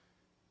through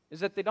is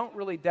that they don't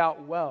really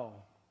doubt well.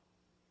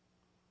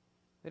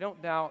 They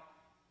don't doubt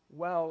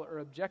well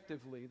or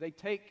objectively. They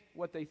take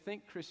what they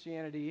think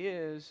Christianity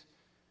is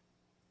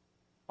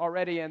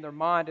already in their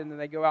mind, and then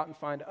they go out and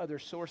find other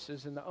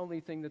sources, and the only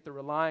thing that they're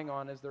relying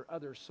on is their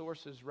other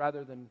sources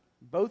rather than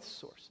both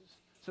sources.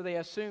 So they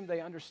assume they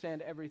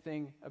understand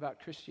everything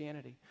about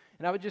Christianity.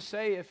 And I would just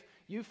say, if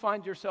you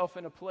find yourself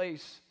in a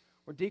place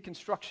where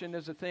deconstruction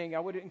is a thing, I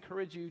would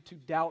encourage you to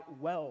doubt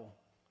well,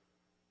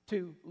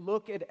 to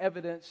look at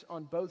evidence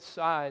on both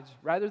sides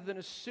rather than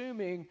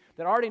assuming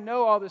that I already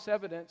know all this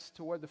evidence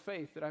toward the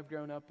faith that I've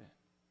grown up in.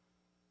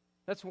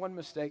 That's one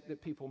mistake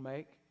that people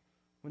make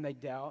when they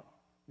doubt.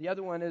 The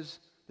other one is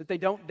that they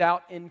don't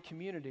doubt in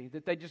community,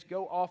 that they just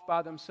go off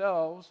by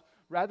themselves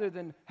rather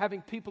than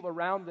having people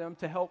around them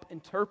to help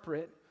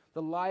interpret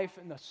the life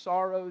and the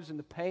sorrows and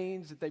the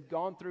pains that they've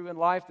gone through in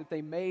life that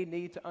they may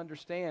need to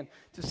understand,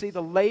 to see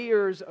the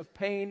layers of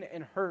pain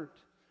and hurt.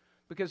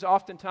 Because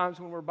oftentimes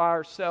when we're by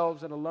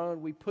ourselves and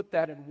alone, we put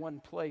that in one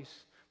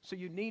place. So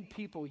you need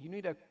people, you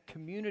need a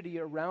community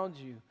around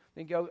you.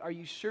 Then go, are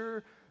you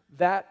sure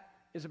that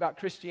is about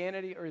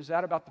Christianity, or is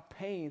that about the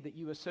pain that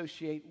you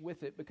associate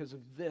with it because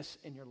of this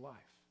in your life?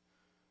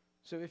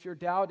 So if you're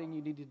doubting,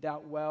 you need to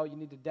doubt well. You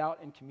need to doubt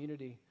in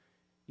community.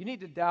 You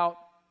need to doubt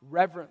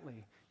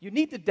reverently. You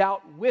need to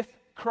doubt with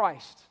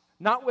Christ,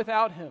 not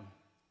without him.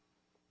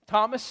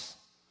 Thomas,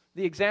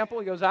 the example,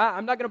 he goes,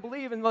 I'm not going to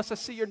believe unless I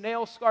see your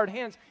nail-scarred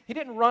hands. He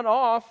didn't run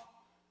off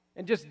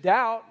and just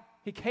doubt.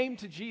 He came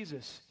to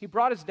Jesus. He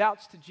brought his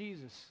doubts to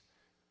Jesus,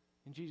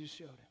 and Jesus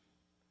showed him.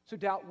 So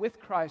doubt with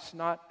Christ,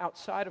 not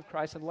outside of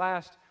Christ. And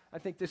last, I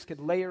think this could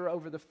layer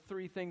over the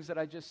three things that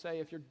I just say.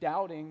 If you're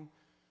doubting,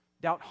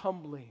 doubt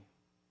humbly.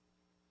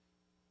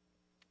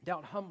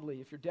 Doubt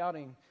humbly. If you're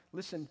doubting,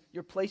 listen,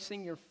 you're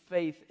placing your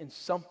faith in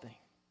something.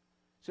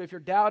 So if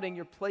you're doubting,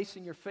 you're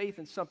placing your faith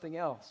in something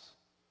else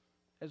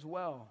as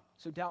well.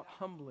 So doubt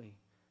humbly.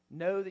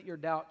 Know that your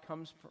doubt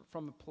comes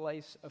from a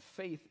place of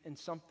faith in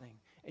something,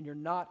 and you're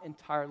not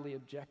entirely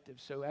objective.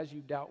 So as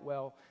you doubt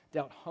well,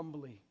 doubt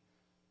humbly.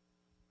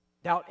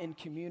 Doubt in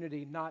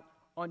community, not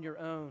on your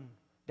own.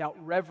 Doubt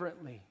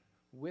reverently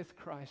with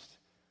Christ,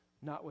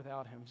 not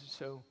without him.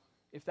 So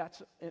if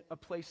that's a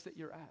place that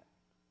you're at,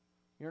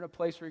 you're in a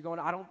place where you're going,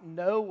 I don't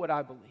know what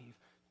I believe.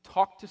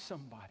 Talk to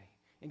somebody.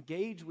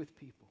 Engage with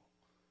people.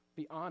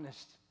 Be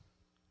honest.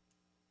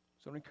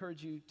 So I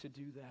encourage you to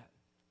do that.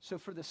 So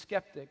for the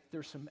skeptic,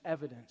 there's some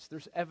evidence.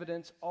 There's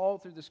evidence all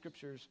through the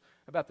Scriptures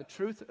about the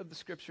truth of the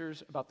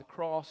Scriptures, about the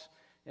cross,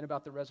 and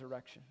about the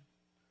resurrection.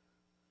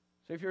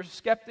 So if you're a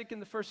skeptic in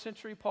the first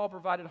century, Paul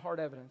provided hard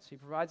evidence. He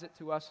provides it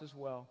to us as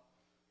well.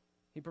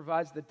 He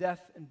provides the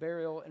death and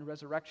burial and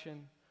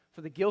resurrection.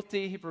 For the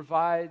guilty, he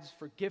provides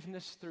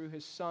forgiveness through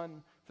his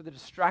Son. For the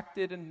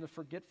distracted and the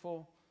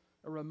forgetful,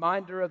 a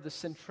reminder of the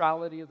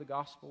centrality of the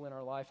gospel in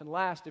our life. And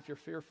last, if you're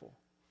fearful,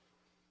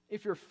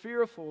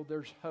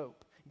 there's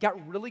hope. It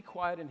got really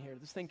quiet in here.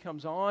 This thing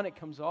comes on, it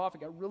comes off.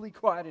 It got really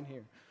quiet in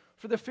here.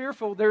 For the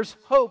fearful, there's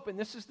hope, and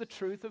this is the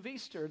truth of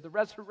Easter. The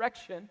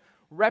resurrection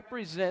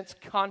represents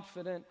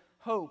confident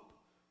hope.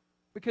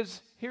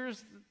 Because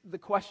here's the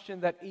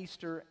question that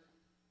Easter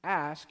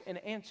asks and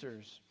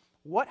answers.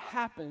 What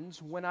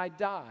happens when I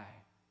die?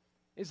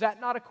 Is that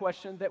not a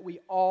question that we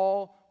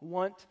all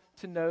want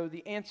to know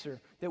the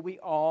answer? That we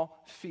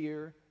all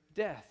fear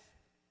death?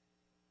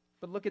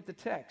 But look at the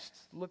text.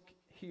 Look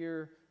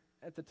here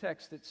at the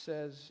text. It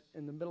says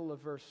in the middle of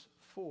verse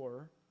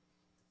 4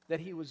 that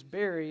he was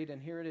buried,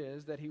 and here it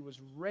is, that he was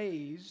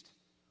raised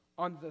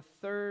on the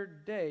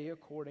third day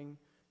according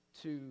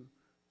to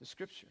the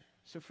Scripture.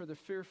 So for the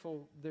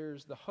fearful,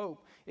 there's the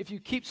hope. If you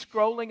keep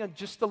scrolling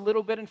just a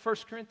little bit in 1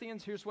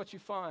 Corinthians, here's what you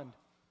find.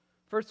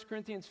 1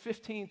 Corinthians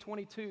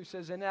 15:22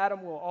 says, in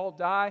Adam will all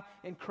die,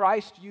 in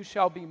Christ you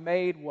shall be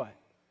made what?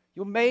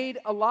 You're made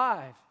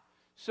alive.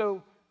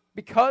 So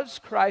because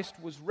Christ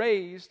was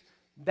raised,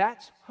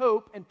 that's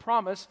hope and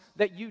promise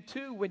that you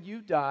too, when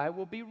you die,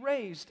 will be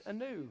raised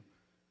anew.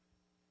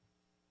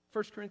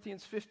 1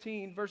 Corinthians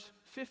 15, verse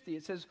 50,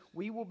 it says,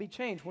 we will be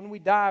changed. When we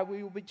die,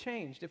 we will be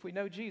changed. If we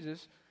know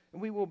Jesus,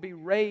 and we will be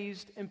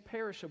raised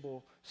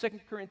imperishable. 2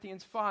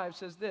 Corinthians 5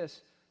 says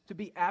this, to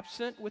be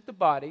absent with the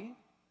body,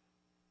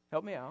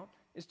 help me out,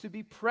 is to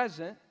be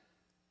present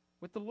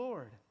with the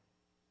Lord.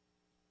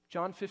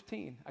 John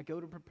 15, I go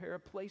to prepare a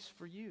place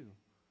for you.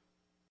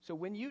 So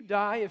when you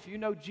die, if you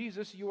know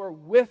Jesus, you are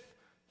with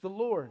the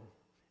Lord.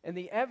 And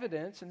the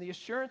evidence and the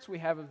assurance we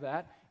have of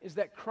that is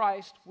that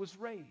Christ was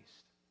raised.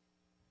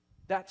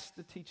 That's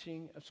the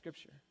teaching of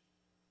Scripture.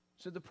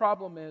 So the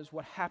problem is,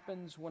 what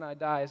happens when I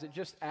die? Is it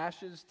just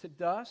ashes to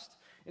dust?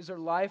 Is there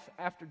life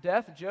after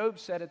death? Job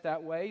said it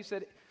that way. He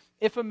said,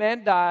 if a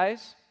man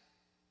dies,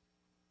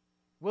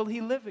 will he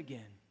live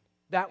again?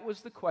 That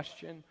was the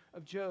question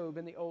of Job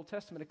in the Old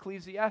Testament.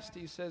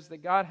 Ecclesiastes says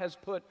that God has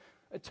put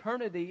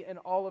eternity in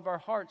all of our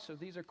hearts. So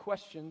these are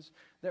questions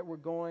that we're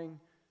going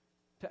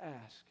to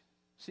ask.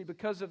 See,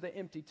 because of the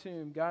empty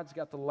tomb, God's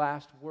got the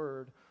last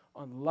word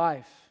on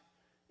life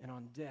and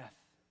on death.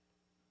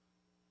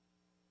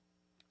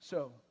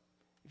 So,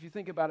 if you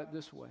think about it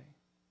this way,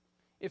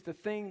 if the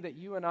thing that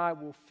you and I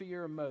will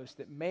fear most,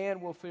 that man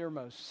will fear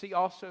most, see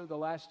also the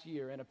last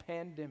year in a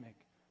pandemic,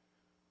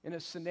 in a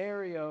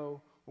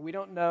scenario where we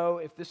don't know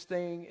if this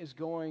thing is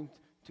going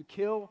to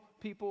kill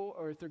people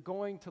or if they're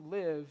going to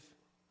live,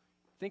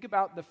 think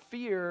about the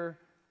fear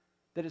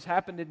that has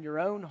happened in your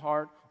own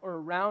heart or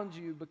around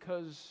you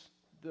because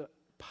the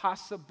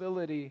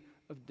possibility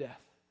of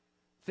death.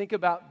 Think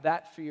about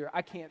that fear.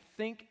 I can't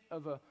think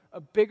of a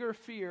bigger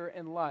fear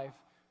in life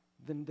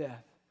than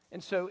death.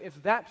 And so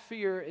if that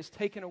fear is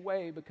taken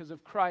away because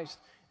of Christ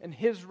and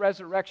His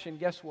resurrection,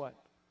 guess what?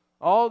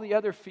 All the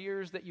other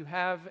fears that you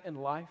have in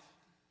life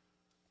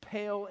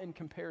pale in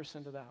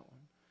comparison to that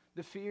one.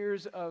 The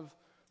fears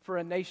for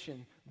a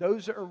nation,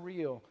 those are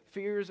real.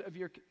 Fears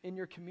in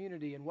your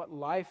community and what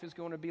life is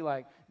going to be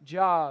like.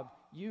 Job,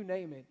 you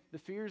name it. The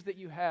fears that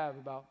you have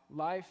about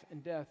life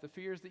and death, the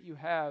fears that you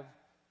have,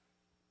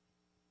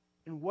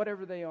 and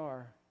whatever they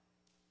are,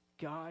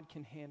 God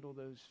can handle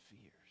those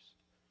fears.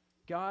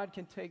 God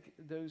can take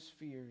those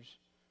fears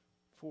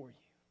for you.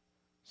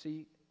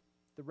 See,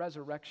 the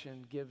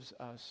resurrection gives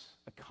us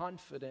a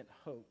confident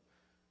hope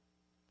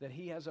that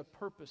He has a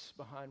purpose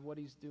behind what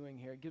He's doing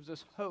here. It gives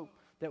us hope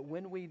that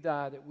when we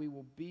die, that we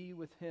will be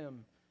with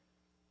Him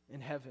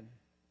in heaven.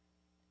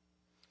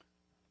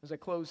 As I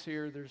close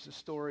here, there's a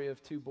story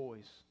of two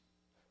boys.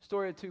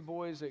 Story of two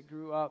boys that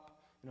grew up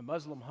in a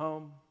Muslim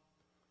home.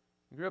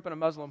 They grew up in a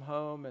Muslim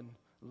home and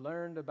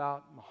learned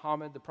about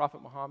Muhammad, the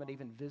Prophet Muhammad,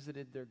 even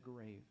visited their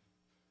grave,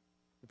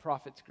 the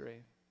Prophet's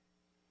grave.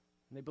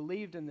 And they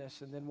believed in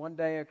this. And then one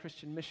day a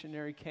Christian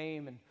missionary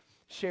came and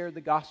shared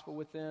the gospel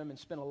with them and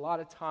spent a lot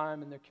of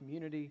time in their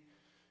community.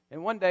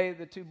 And one day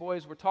the two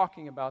boys were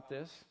talking about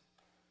this.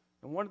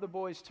 And one of the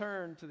boys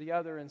turned to the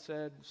other and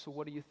said, "So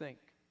what do you think?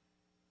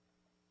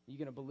 Are you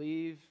going to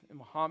believe in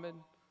Muhammad?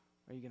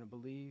 Or are you going to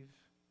believe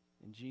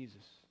in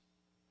Jesus?"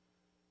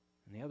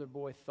 And the other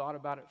boy thought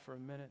about it for a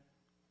minute.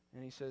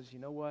 And he says, "You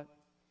know what?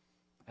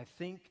 I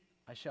think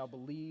I shall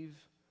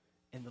believe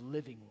in the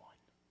living one.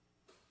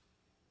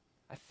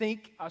 I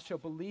think I shall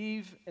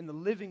believe in the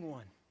living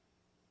one."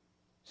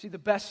 See, the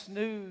best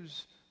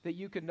news that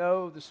you could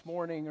know this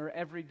morning or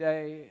every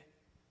day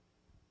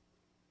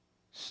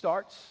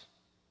starts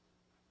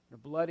in a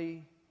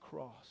bloody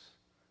cross,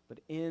 but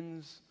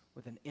ends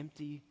with an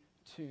empty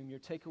tomb. Your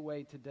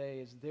takeaway today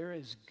is there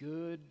is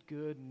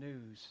good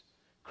news.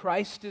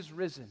 Christ is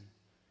risen.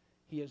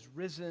 He is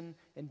risen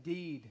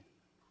indeed.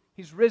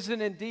 He's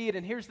risen indeed.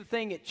 And here's the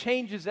thing, it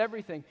changes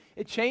everything.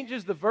 It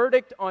changes the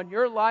verdict on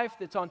your life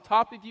that's on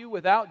top of you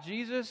without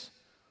Jesus,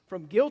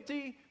 from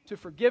guilty to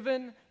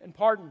forgiven and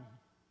pardoned.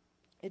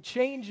 It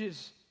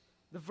changes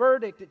the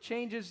verdict. It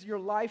changes your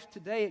life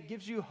today. It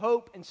gives you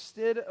hope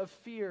instead of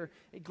fear.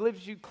 It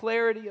gives you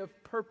clarity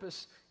of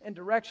purpose and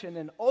direction.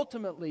 And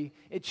ultimately,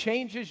 it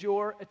changes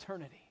your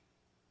eternity.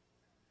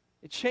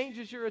 It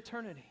changes your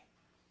eternity.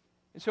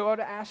 And so I would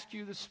ask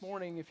you this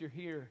morning, if you're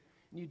here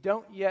and you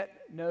don't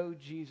yet know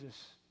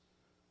Jesus,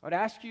 I would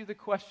ask you the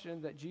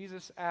question that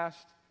Jesus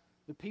asked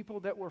the people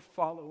that were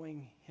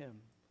following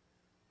him.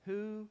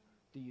 Who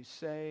do you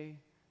say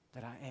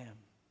that I am?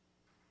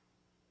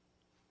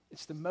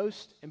 It's the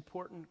most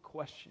important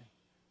question.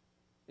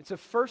 It's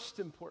of first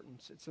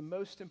importance. It's the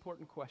most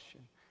important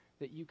question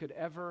that you could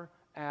ever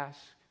ask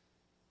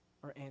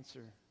or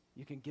answer.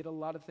 You can get a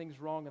lot of things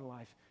wrong in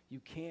life. You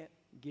can't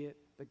get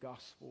the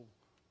gospel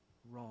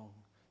wrong.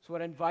 So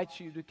I invite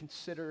you to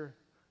consider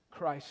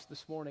Christ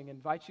this morning. I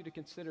invite you to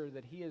consider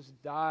that he has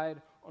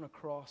died on a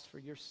cross for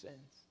your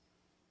sins.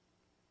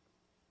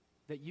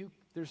 That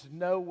there's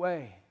no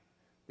way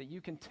that you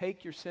can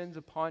take your sins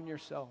upon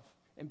yourself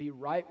and be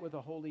right with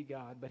a holy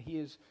God, but he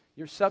is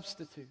your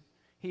substitute.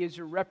 He is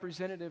your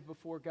representative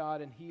before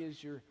God, and he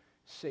is your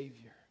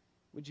Savior.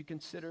 Would you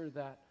consider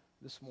that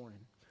this morning?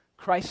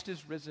 Christ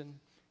is risen.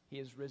 He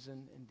is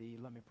risen indeed.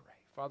 Let me pray.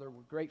 Father,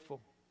 we're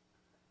grateful.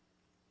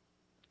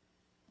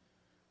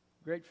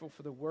 Grateful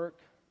for the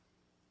work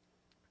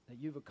that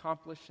you've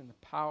accomplished and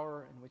the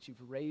power in which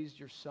you've raised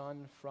your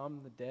Son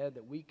from the dead,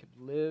 that we could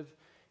live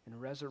in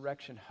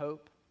resurrection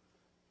hope,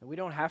 that we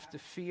don't have to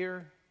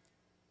fear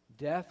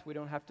death. We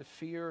don't have to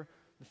fear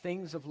the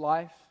things of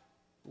life.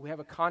 We have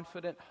a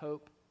confident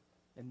hope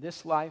in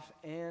this life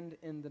and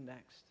in the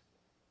next.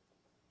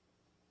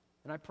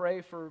 And I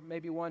pray for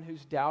maybe one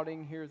who's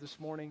doubting here this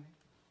morning.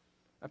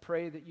 I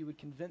pray that you would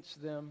convince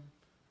them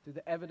through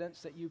the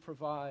evidence that you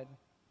provide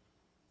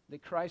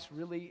that Christ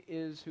really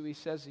is who he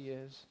says he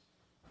is,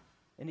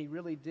 and he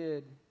really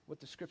did what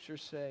the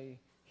scriptures say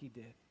he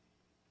did.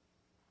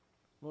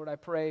 Lord, I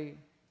pray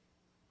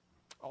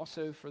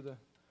also for the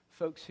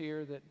folks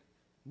here that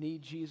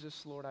need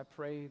Jesus. Lord, I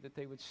pray that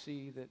they would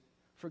see that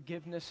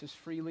forgiveness is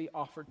freely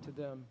offered to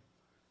them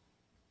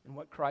and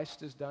what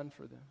Christ has done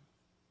for them.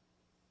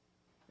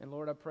 And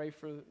Lord, I pray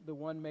for the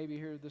one maybe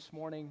here this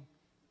morning,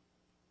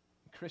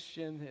 a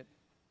Christian that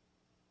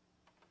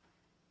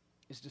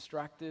is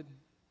distracted,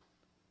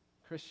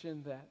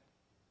 Christian that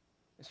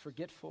is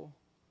forgetful.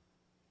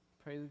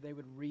 Pray that they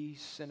would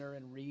re-center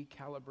and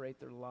recalibrate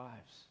their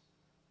lives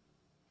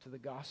to the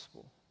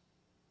gospel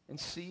and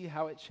see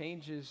how it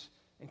changes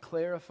and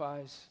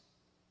clarifies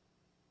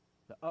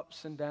the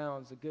ups and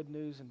downs, the good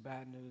news and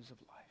bad news of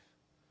life.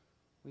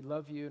 We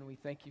love you and we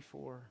thank you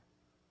for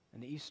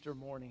an Easter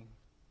morning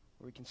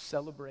where we can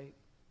celebrate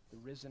the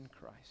risen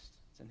Christ.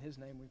 It's in his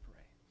name we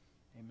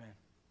pray.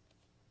 Amen.